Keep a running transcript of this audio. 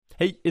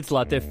Hey, it's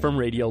Latif from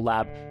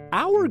Radiolab.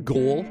 Our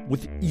goal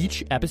with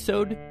each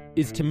episode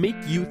is to make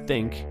you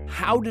think,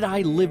 how did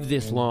I live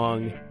this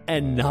long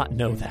and not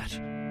know that?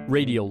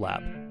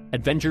 Radiolab,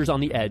 adventures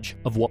on the edge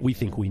of what we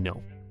think we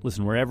know.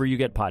 Listen wherever you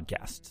get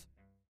podcasts.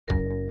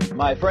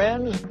 My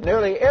friends,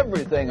 nearly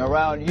everything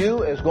around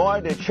you is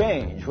going to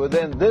change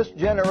within this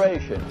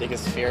generation.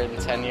 Biggest fear in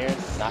 10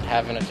 years, not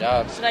having a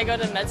job. Should I go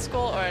to med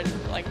school or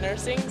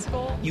nursing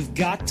school? You've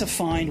got to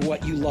find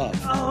what you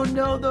love. Oh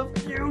no, the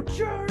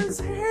future is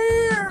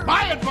here!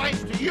 My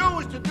advice to you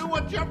is to do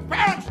what your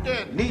parents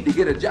did. Need to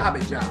get a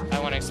jobby job. I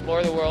want to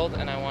explore the world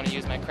and I want to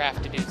use my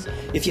craft to do so.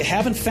 If you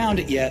haven't found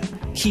it yet,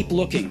 keep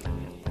looking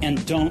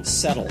and don't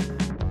settle.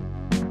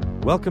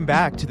 Welcome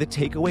back to the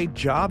Takeaway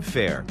Job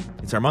Fair.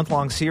 It's our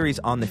month-long series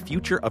on the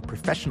future of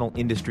professional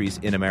industries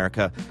in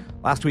America.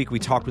 Last week, we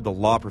talked with a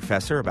law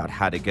professor about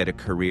how to get a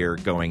career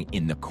going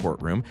in the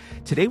courtroom.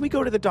 Today, we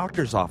go to the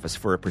doctor's office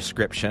for a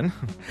prescription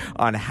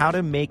on how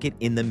to make it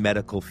in the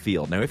medical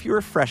field. Now, if you're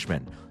a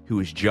freshman who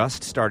has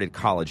just started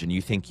college and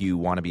you think you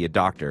want to be a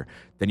doctor,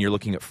 then you're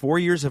looking at 4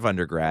 years of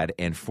undergrad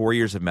and 4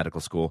 years of medical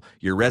school,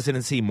 your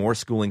residency, more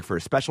schooling for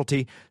a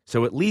specialty,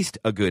 so at least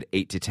a good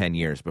 8 to 10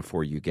 years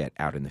before you get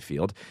out in the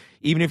field.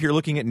 Even if you're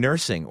looking at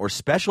nursing or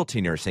specialty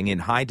nursing in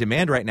high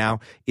demand right now,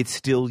 it's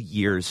still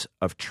years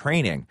of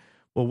training.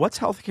 Well, what's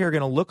healthcare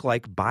going to look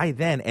like by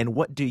then, and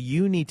what do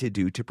you need to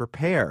do to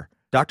prepare?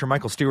 Dr.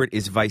 Michael Stewart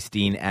is Vice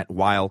Dean at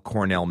Weill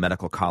Cornell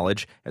Medical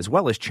College, as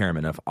well as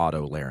Chairman of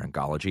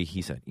Otolaryngology.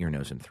 He's an ear,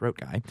 nose, and throat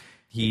guy.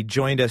 He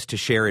joined us to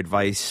share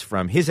advice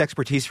from his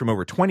expertise from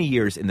over 20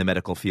 years in the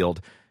medical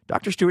field.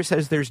 Dr. Stewart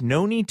says there's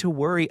no need to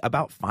worry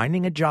about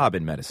finding a job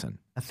in medicine.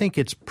 I think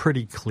it's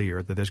pretty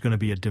clear that there's going to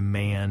be a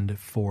demand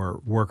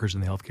for workers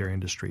in the healthcare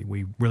industry.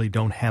 We really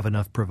don't have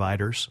enough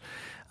providers.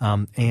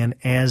 And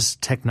as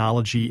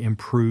technology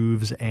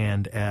improves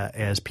and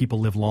as people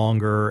live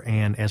longer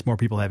and as more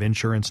people have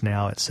insurance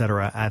now, et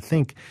cetera, I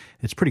think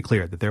it's pretty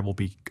clear that there will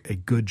be a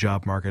good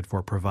job market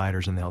for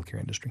providers in the healthcare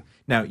industry.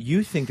 Now,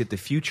 you think that the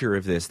future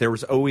of this, there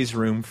was always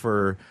room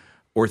for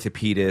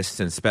orthopedists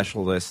and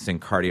specialists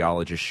and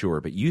cardiologists, sure,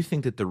 but you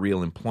think that the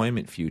real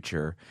employment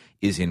future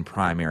is in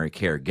primary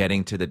care,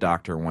 getting to the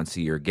doctor once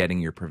a year, getting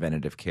your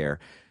preventative care.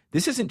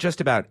 This isn't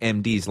just about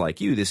MDs like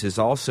you. This is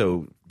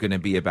also going to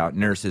be about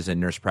nurses and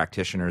nurse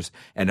practitioners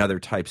and other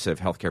types of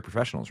healthcare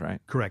professionals, right?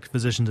 Correct.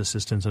 Physicians,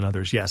 assistants, and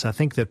others. Yes, I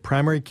think that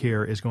primary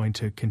care is going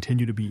to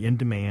continue to be in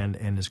demand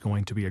and is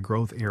going to be a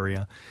growth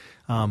area.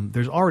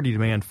 There's already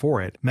demand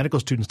for it. Medical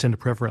students tend to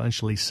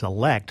preferentially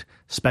select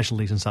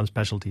specialties and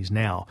subspecialties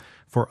now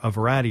for a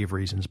variety of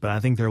reasons, but I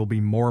think there will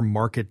be more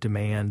market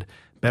demand,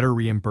 better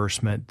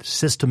reimbursement.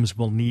 Systems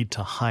will need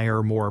to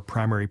hire more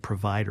primary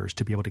providers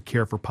to be able to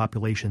care for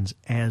populations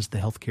as the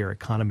healthcare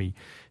economy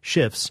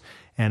shifts,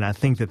 and I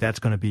think that that's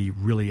going to be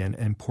really an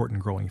important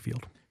growing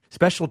field.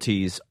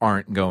 Specialties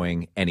aren't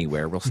going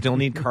anywhere. We'll still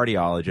need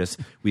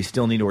cardiologists. We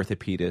still need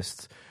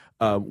orthopedists.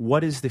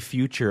 What is the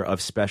future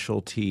of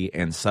specialty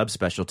and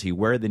subspecialty?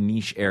 Where are the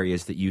niche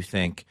areas that you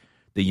think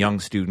the young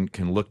student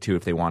can look to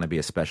if they want to be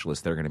a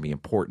specialist that are going to be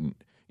important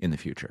in the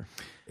future?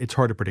 It's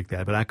hard to predict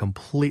that, but I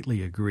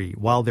completely agree.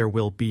 While there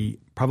will be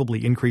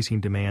probably increasing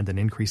demand and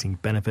increasing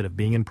benefit of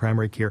being in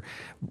primary care,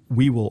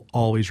 we will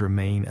always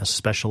remain a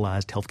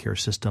specialized healthcare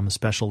system.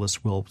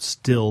 Specialists will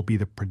still be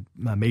the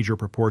major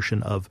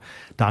proportion of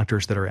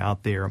doctors that are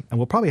out there. And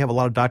we'll probably have a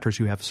lot of doctors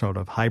who have sort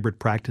of hybrid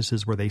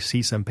practices where they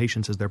see some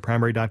patients as their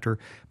primary doctor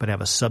but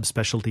have a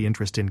subspecialty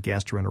interest in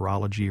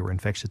gastroenterology or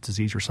infectious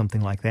disease or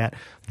something like that.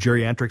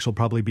 Geriatrics will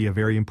probably be a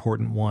very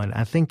important one.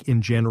 I think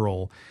in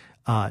general,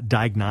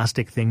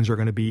 diagnostic things are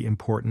going to be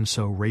important,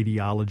 so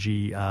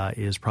radiology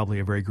is probably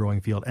a very growing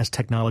field. As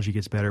technology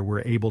gets better,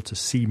 we're able to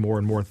see more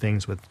and more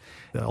things with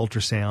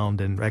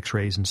ultrasound and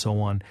x-rays and so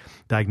on.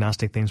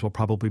 Diagnostic things will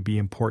probably be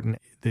important.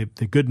 The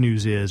good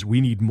news is we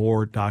need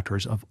more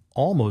doctors of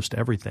almost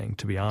everything,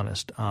 to be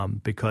honest,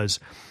 because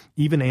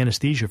even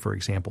anesthesia, for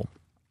example,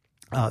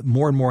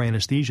 more and more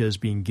anesthesia is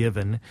being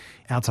given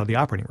outside the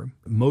operating room.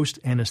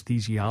 Most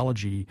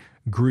anesthesiology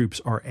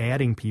groups are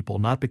adding people,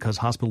 not because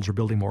hospitals are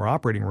building more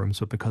operating rooms,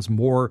 but because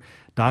more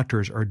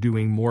doctors are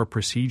doing more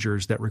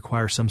procedures that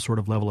require some sort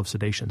of level of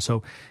sedation.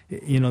 So,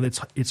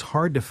 it's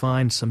hard to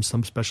find some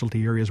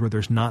specialty areas where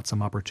there's not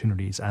some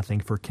opportunities, I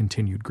think, for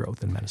continued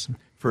growth in medicine.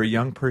 For a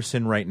young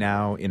person right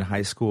now in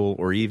high school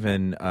or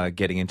even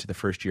getting into the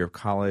first year of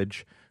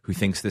college who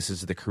thinks this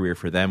is the career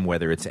for them,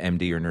 whether it's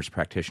MD or nurse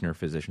practitioner,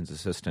 physician's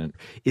assistant,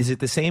 is it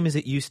the same as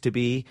it used to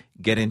be?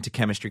 Get into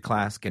chemistry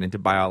class, get into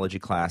biology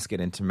class,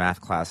 get into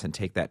math class, and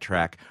take that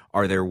track.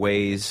 Are there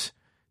ways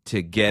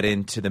to get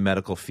into the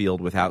medical field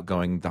without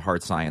going the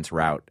hard science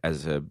route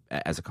as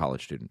a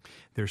college student?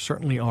 There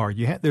certainly are.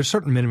 There's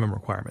certain minimum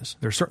requirements.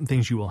 There are certain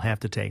things you will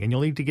have to take, and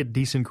you'll need to get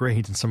decent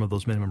grades in some of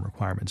those minimum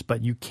requirements.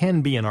 But you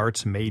can be an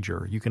arts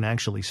major. You can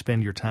actually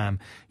spend your time.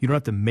 You don't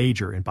have to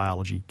major in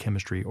biology,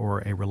 chemistry, or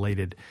a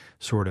related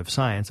sort of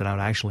science. And I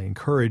would actually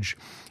encourage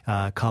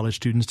college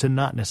students to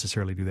not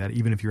necessarily do that,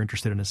 even if you're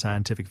interested in a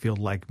scientific field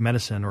like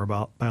medicine or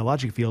a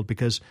biologic field,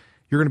 because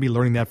you're going to be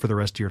learning that for the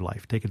rest of your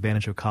life. Take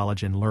advantage of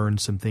college and learn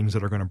some things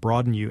that are going to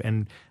broaden you.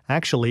 And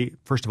actually,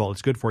 first of all,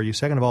 it's good for you.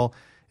 Second of all,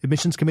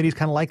 admissions committees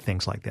kind of like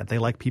things like that. They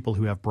like people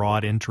who have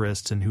broad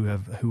interests and who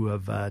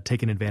have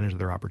taken advantage of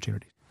their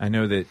opportunities. I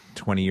know that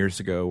 20 years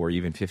ago or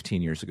even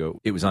 15 years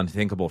ago, it was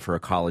unthinkable for a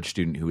college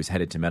student who was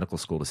headed to medical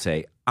school to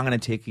say, I'm going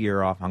to take a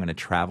year off, I'm going to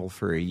travel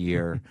for a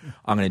year,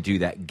 I'm going to do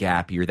that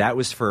gap year. That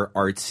was for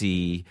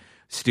artsy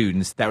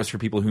students. That was for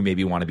people who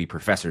maybe want to be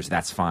professors.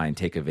 That's fine,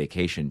 take a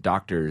vacation.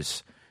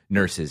 Doctors,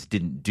 nurses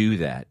didn't do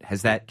that.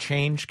 Has that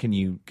changed? Can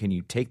you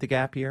take the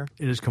gap year?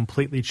 It has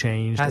completely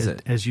changed. Has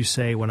it? As you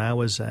say, when I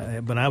was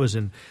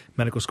in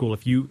medical school,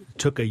 if you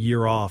took a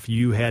year off,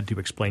 you had to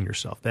explain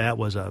yourself. That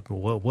was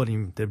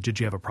did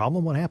you have a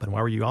problem? What happened?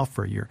 Why were you off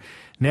for a year?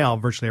 Now,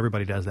 virtually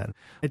everybody does that.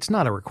 It's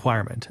not a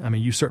requirement. I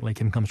mean, you certainly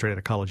can come straight out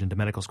of college into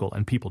medical school,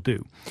 and people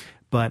do.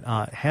 But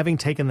having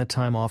taken the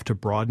time off to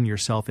broaden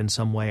yourself in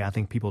some way, I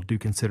think people do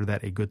consider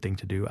that a good thing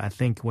to do. I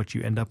think what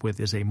you end up with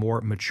is a more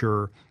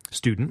mature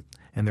student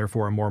and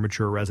therefore a more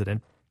mature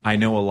resident. I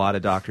know a lot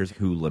of doctors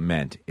who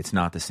lament it's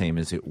not the same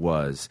as it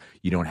was.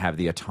 You don't have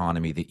the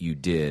autonomy that you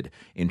did.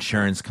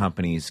 Insurance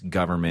companies,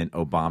 government,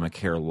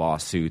 Obamacare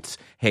lawsuits.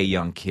 Hey,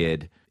 young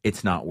kid,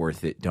 it's not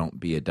worth it. Don't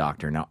be a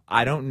doctor. Now,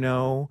 I don't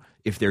know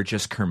if they're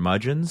just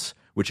curmudgeons,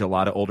 which a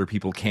lot of older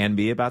people can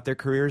be about their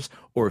careers,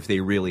 or if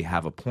they really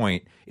have a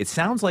point. It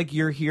sounds like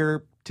you're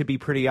here to be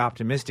pretty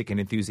optimistic and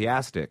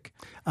enthusiastic.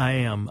 I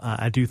am.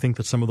 I do think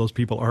that some of those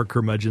people are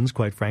curmudgeons,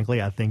 quite frankly.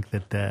 I think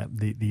that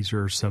these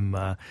are some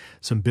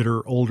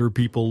bitter older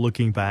people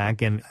looking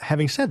back. And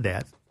having said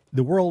that,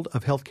 the world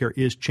of healthcare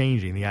is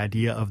changing. The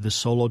idea of the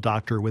solo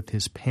doctor with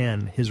his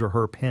or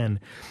her pen,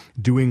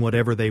 doing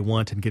whatever they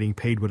want and getting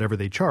paid whatever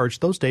they charge,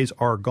 those days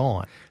are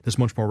gone. There's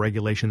much more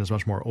regulation. There's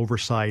much more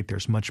oversight.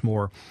 There's much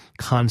more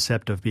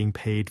concept of being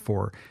paid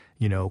for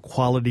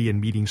quality and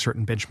meeting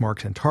certain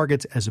benchmarks and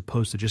targets, as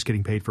opposed to just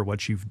getting paid for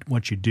what you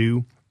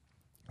do.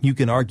 You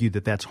can argue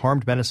that that's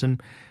harmed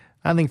medicine.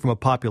 I think from a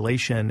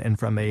population and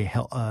from a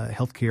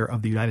healthcare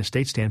of the United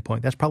States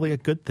standpoint, that's probably a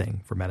good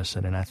thing for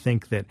medicine. And I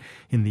think that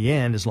in the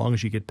end, as long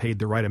as you get paid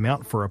the right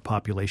amount for a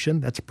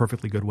population, that's a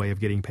perfectly good way of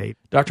getting paid.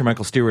 Dr.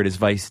 Michael Stewart is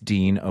Vice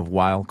Dean of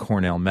Weill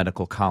Cornell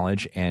Medical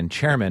College and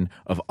Chairman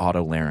of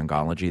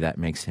Otolaryngology. That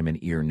makes him an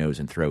ear, nose,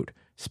 and throat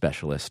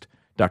specialist.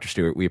 Dr.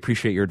 Stewart, we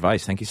appreciate your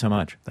advice. Thank you so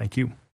much. Thank you.